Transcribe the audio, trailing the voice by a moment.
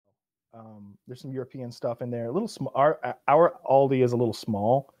There's some European stuff in there. A little small. Our Aldi is a little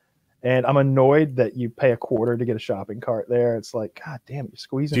small, and I'm annoyed that you pay a quarter to get a shopping cart there. It's like, God damn it, you're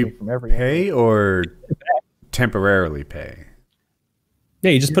squeezing me from every pay angle. or temporarily pay? Yeah,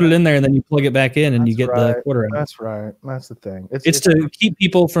 you just put it in there and then you plug it back in and you get the quarter out. That's right. That's the thing. It's to keep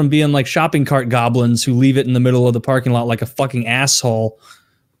people from being like shopping cart goblins who leave it in the middle of the parking lot like a fucking asshole.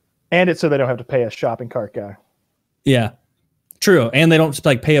 And it's so they don't have to pay a shopping cart guy. Yeah, true. And they don't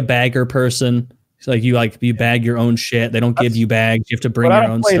like pay a bagger person. It's like you bag your own shit. They don't give you bags. You have to bring your own stuff.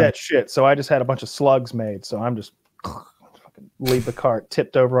 I don't play that shit, so I just had a bunch of slugs made. So I'm just leave the cart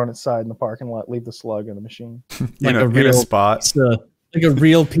tipped over on its side in the parking lot. Leave the slug in the machine. Like a real spot. Like a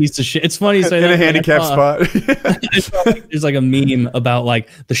real piece of shit. It's funny you say in that. A handicap spot. There's like a meme about like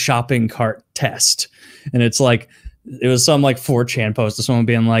the shopping cart test. And it's like, it was some like 4chan post of someone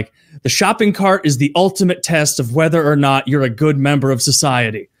being like, the shopping cart is the ultimate test of whether or not you're a good member of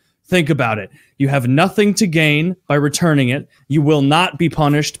society. Think about it. You have nothing to gain by returning it. You will not be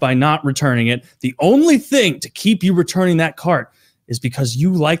punished by not returning it. The only thing to keep you returning that cart is because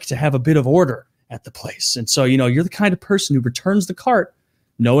you like to have a bit of order at the place. And so, you're the kind of person who returns the cart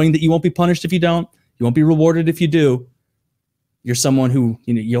knowing that you won't be punished if you don't. You won't be rewarded if you do. You're someone who,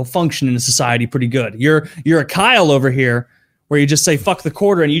 you'll function in a society pretty good. You're a Kyle over here where you just say, fuck the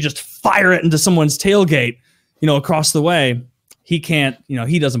quarter, and you just fire it into someone's tailgate, across the way. He can't,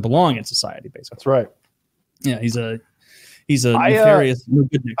 he doesn't belong in society, basically. That's right. Yeah, he's a nefarious.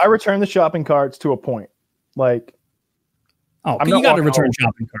 I return the shopping carts to a point. Like, you got to return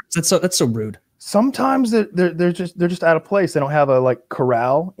shopping carts. That's so rude. Sometimes they're just out of place. They don't have a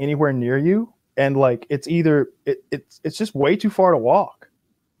corral anywhere near you, and it's just way too far to walk.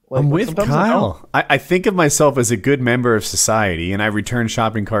 I'm with Kyle. I think of myself as a good member of society, and I return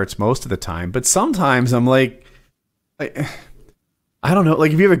shopping carts most of the time. But sometimes I'm like I don't know.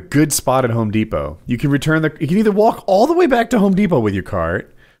 Like if you have a good spot at Home Depot, you can you can either walk all the way back to Home Depot with your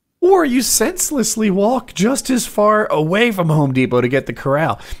cart, or you senselessly walk just as far away from Home Depot to get the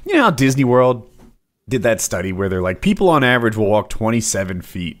corral. You know how Disney World did that study where they're like, people on average will walk 27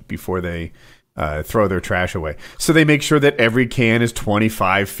 feet before they throw their trash away. So they make sure that every can is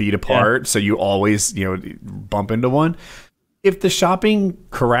 25 feet apart. Yeah. So you always, bump into one. If the shopping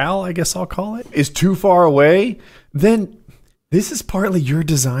corral, I guess I'll call it, is too far away, then this is partly your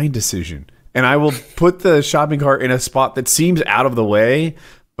design decision. And I will put the shopping cart in a spot that seems out of the way,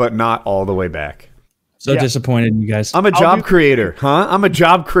 but not all the way back. So disappointed in you guys. I'm a job creator, huh? I'm a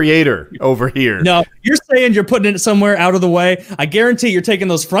job creator over here. No, you're saying you're putting it somewhere out of the way. I guarantee you're taking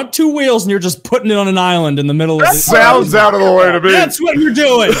those front two wheels and you're just putting it on an island in the middle of it. Sounds out of the way to me. That's what you're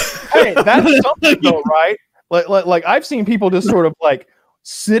doing. Hey, that's something though, right? Like I've seen people just sort of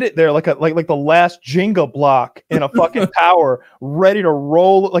sit it there like the last Jenga block in a fucking tower, ready to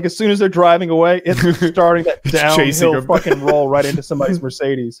roll. Like as soon as they're driving away, it's starting that downhill fucking roll right into somebody's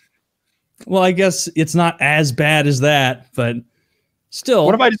Mercedes. Well, I guess it's not as bad as that, but still.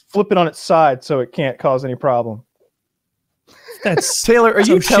 What if I just flip it on its side so it can't cause any problem? That's Taylor, are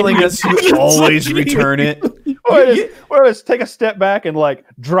you telling us you always return it? Or just take a step back and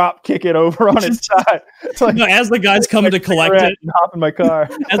drop kick it over on its side. As the guy's coming to collect it, hop in my car.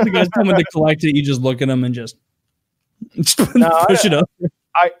 As the guy's coming to collect it, you just look at him and just push it up.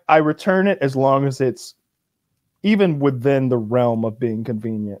 I return it as long as it's even within the realm of being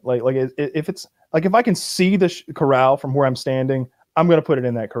convenient. If it's if I can see the corral from where I'm standing, I'm going to put it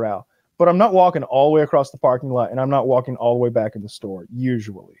in that corral. But I'm not walking all the way across the parking lot, and I'm not walking all the way back in the store,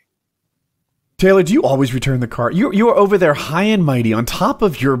 usually. Taylor, do you always return the cart? You are over there high and mighty on top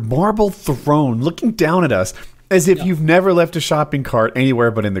of your marble throne, looking down at us as if you've never left a shopping cart anywhere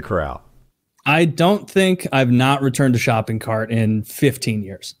but in the corral. I don't think I've not returned a shopping cart in 15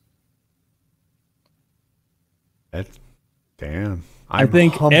 years. Damn. I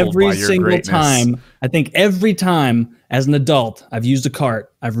think every single time, every time as an adult I've used a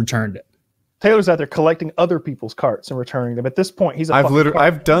cart, I've returned it. Taylor's out there collecting other people's carts and returning them. At this point, he's I've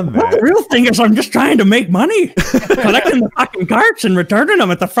done that. The real thing is I'm just trying to make money, collecting the fucking carts and returning them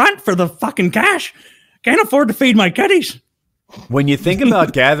at the front for the fucking cash. Can't afford to feed my kitties. When you think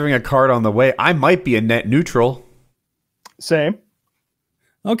about gathering a cart on the way, I might be a net neutral. Same.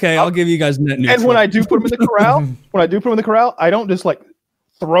 Okay, I'll give you guys net neutral. And when I do put them in the corral, I don't just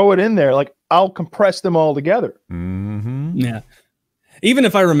throw it in there. I'll compress them all together. Mm-hmm. Yeah. Even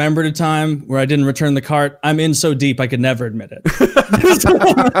if I remembered a time where I didn't return the cart, I'm in so deep I could never admit it.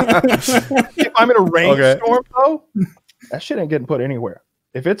 If I'm in a rainstorm, though, that shit ain't getting put anywhere.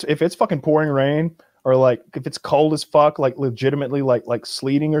 If it's fucking pouring rain, or if it's cold as fuck, legitimately like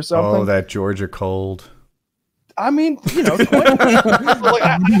sleeting or something. Oh, that Georgia cold. I mean, 20.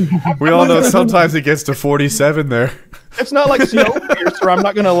 We all know sometimes it gets to 47 there. It's not like Snowpiercer. I'm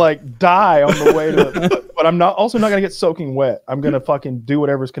not gonna like die on the way to, but I'm not also not gonna get soaking wet. I'm gonna fucking do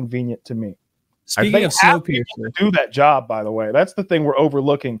whatever's convenient to me. Speaking of Snowpiercer, do that job, by the way. That's the thing we're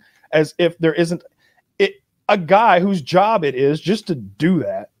overlooking, as if there isn't a guy whose job it is just to do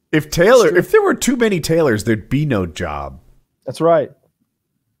that. If there were too many Taylors, there'd be no job. That's right.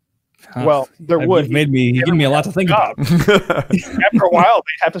 Well, there would. You give me a lot to think about. After a while,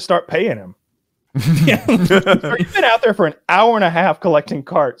 they'd have to start paying him. Yeah. So you've been out there for an hour and a half collecting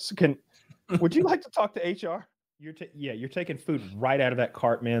carts. Would you like to talk to HR? You're taking food right out of that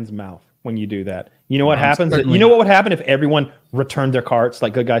cart man's mouth when you do that. You know what happens? You know what would happen if everyone returned their carts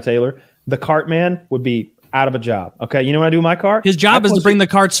like Good Guy Taylor? The cart man would be out of a job. Okay, you know what I do with my cart? His job is to bring the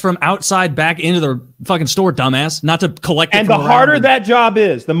carts from outside back into the fucking store, dumbass, not to collect it. And the harder that job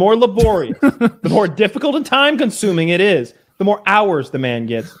is, the more laborious, the more difficult and time-consuming it is, the more hours the man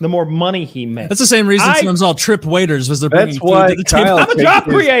gets, the more money he makes. That's the same reason someone's all trip waiters was they're bringing food to the table. I'm a job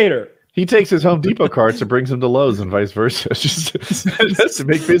creator. He takes his Home Depot carts and brings them to Lowe's and vice versa. That's to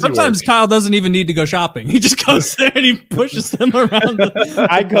make busy Sometimes work. Kyle doesn't even need to go shopping. He just goes there and he pushes them around.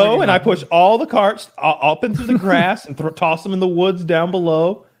 I go and I push all the carts up into the grass and toss them in the woods down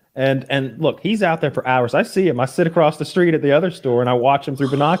below. And look, he's out there for hours. I see him. I sit across the street at the other store and I watch him through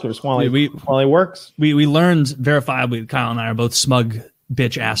binoculars while he works. We learned verifiably Kyle and I are both smug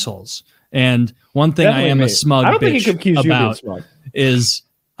bitch assholes. And one thing Definitely I am me. a smug I don't think bitch he can accuse you of being about smug. is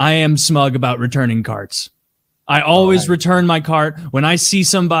I am smug about returning carts. I always return my cart. When I see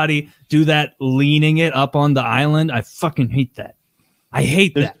somebody do that, leaning it up on the island, I fucking hate that. I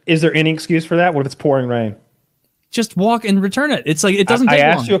hate that. Is there any excuse for that? What if it's pouring rain? Just walk and return it. It's like it doesn't take long.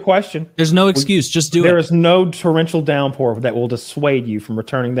 I asked you a question. There's no excuse. Just do it. There is no torrential downpour that will dissuade you from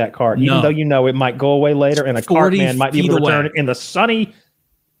returning that cart, even though you know it might go away later and a cart man might be able to return it in the sunny.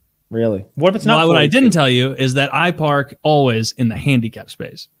 Really? What if it's not? What I didn't tell you is that I park always in the handicap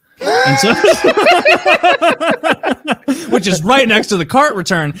space. And so, which is right next to the cart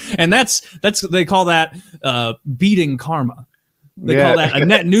return, and that's they call that beating karma. They call that a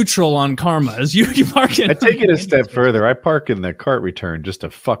net neutral on karma. As you park in. I take it a step further. I park in the cart return just to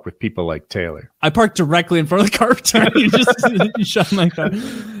fuck with people like Taylor. I park directly in front of the cart return. You shut my car,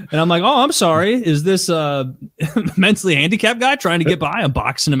 and I'm like, "Oh, I'm sorry. Is this a mentally handicapped guy trying to get by? I'm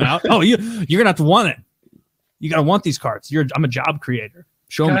boxing him out. Oh, you're gonna have to want it. You gotta want these carts. I'm a job creator.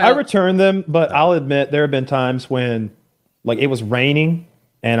 Show me." I return them, but I'll admit there have been times when, like, it was raining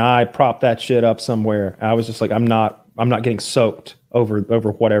and I propped that shit up somewhere. I was just like, I'm not getting soaked over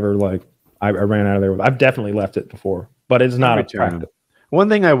whatever. Like, I ran out of there with. I've definitely left it before, but it's not a practice. One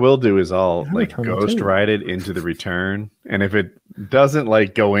thing I will do is I'll like ghost ride it into the return, and if it doesn't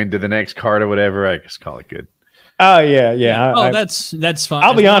like go into the next cart or whatever, I just call it good. Oh yeah. That's fine.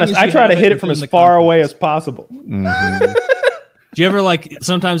 I'll be honest. I try to hit it from as far away as possible. Mm-hmm. Do you ever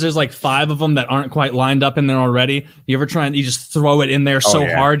sometimes there's like 5 of them that aren't quite lined up in there already? You ever try and you just throw it in there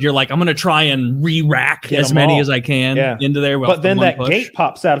hard? You're like, I'm going to try and re-rack as many as I can into there. But then that gate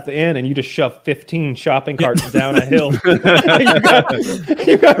pops out at the end and you just shove 15 shopping carts down a hill.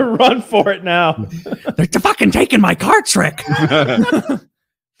 you got to run for it now. They're fucking taking my carts, Rick.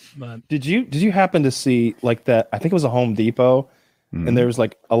 But did you happen to see like that? I think it was a Home Depot and there was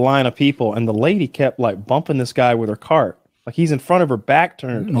like a line of people and the lady kept like bumping this guy with her cart. Like he's in front of her back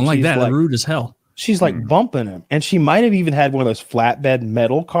turned. I don't like that. Like, rude as hell. She's like bumping him. And she might have even had one of those flatbed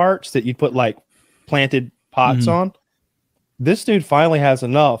metal carts that you put like planted pots on. This dude finally has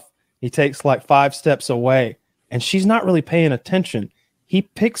enough. He takes like 5 steps away and she's not really paying attention. He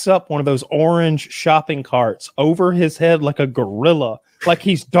picks up one of those orange shopping carts over his head like a gorilla, like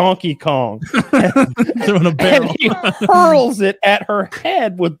he's Donkey Kong. Throwing a barrel. And he hurls it at her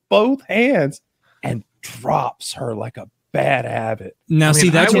head with both hands and drops her like a bad habit. Now, see,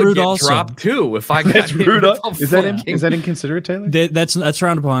 that's rude also. Dropped too if I got rude. Is that inconsiderate, Taylor? That's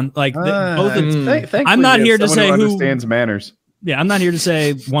frowned upon. Like both. I'm not here to say who understands manners. Yeah, I'm not here to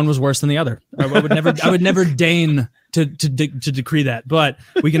say one was worse than the other. I would never deign to decree that. But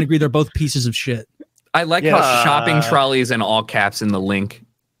we can agree they're both pieces of shit. I like how shopping trolleys in all caps in the link.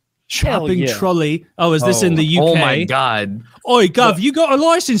 Shopping trolley. Oh, is this in the UK? Oh my god. Oi, Gov, you got a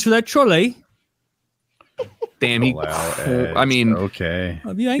license for that trolley? Damn, I mean, okay.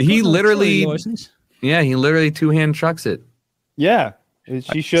 He literally, he literally 2-hand trucks it. Yeah,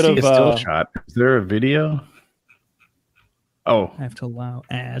 she should have. Still shot. Is there a video? Oh, I have to allow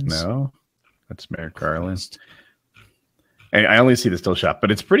ads. No, that's Merrick Garland. I only see the still shot, but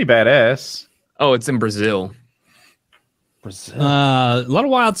it's pretty badass. Oh, it's in Brazil. A lot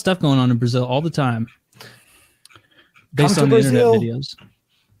of wild stuff going on in Brazil all the time. based on the internet videos.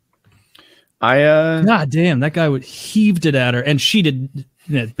 God damn, that guy heaved it at her, and she did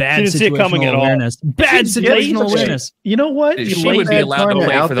bad situational awareness. Bad situational awareness. You know what? She would be allowed to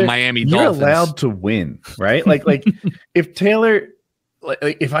play for the Miami Dolphins. You're allowed to win, right? Like if Taylor,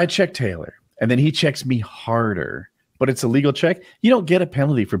 if I check Taylor and then he checks me harder, but it's a legal check, you don't get a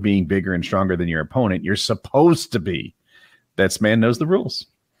penalty for being bigger and stronger than your opponent. You're supposed to be. That man knows the rules.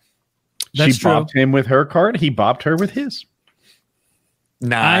 That's she bopped him with her card. He bopped her with his.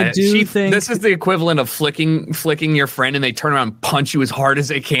 Nah, I do think this is the equivalent of flicking your friend, and they turn around and punch you as hard as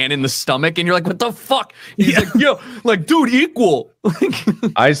they can in the stomach, and you're like, "What the fuck?" He's like, "Yo, like, dude, equal."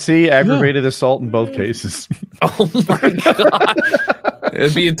 I see aggravated assault in both cases. Oh my god,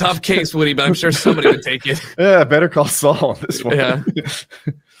 it'd be a tough case, Woody, but I'm sure somebody would take it. Yeah, better call Saul on this one. Yeah.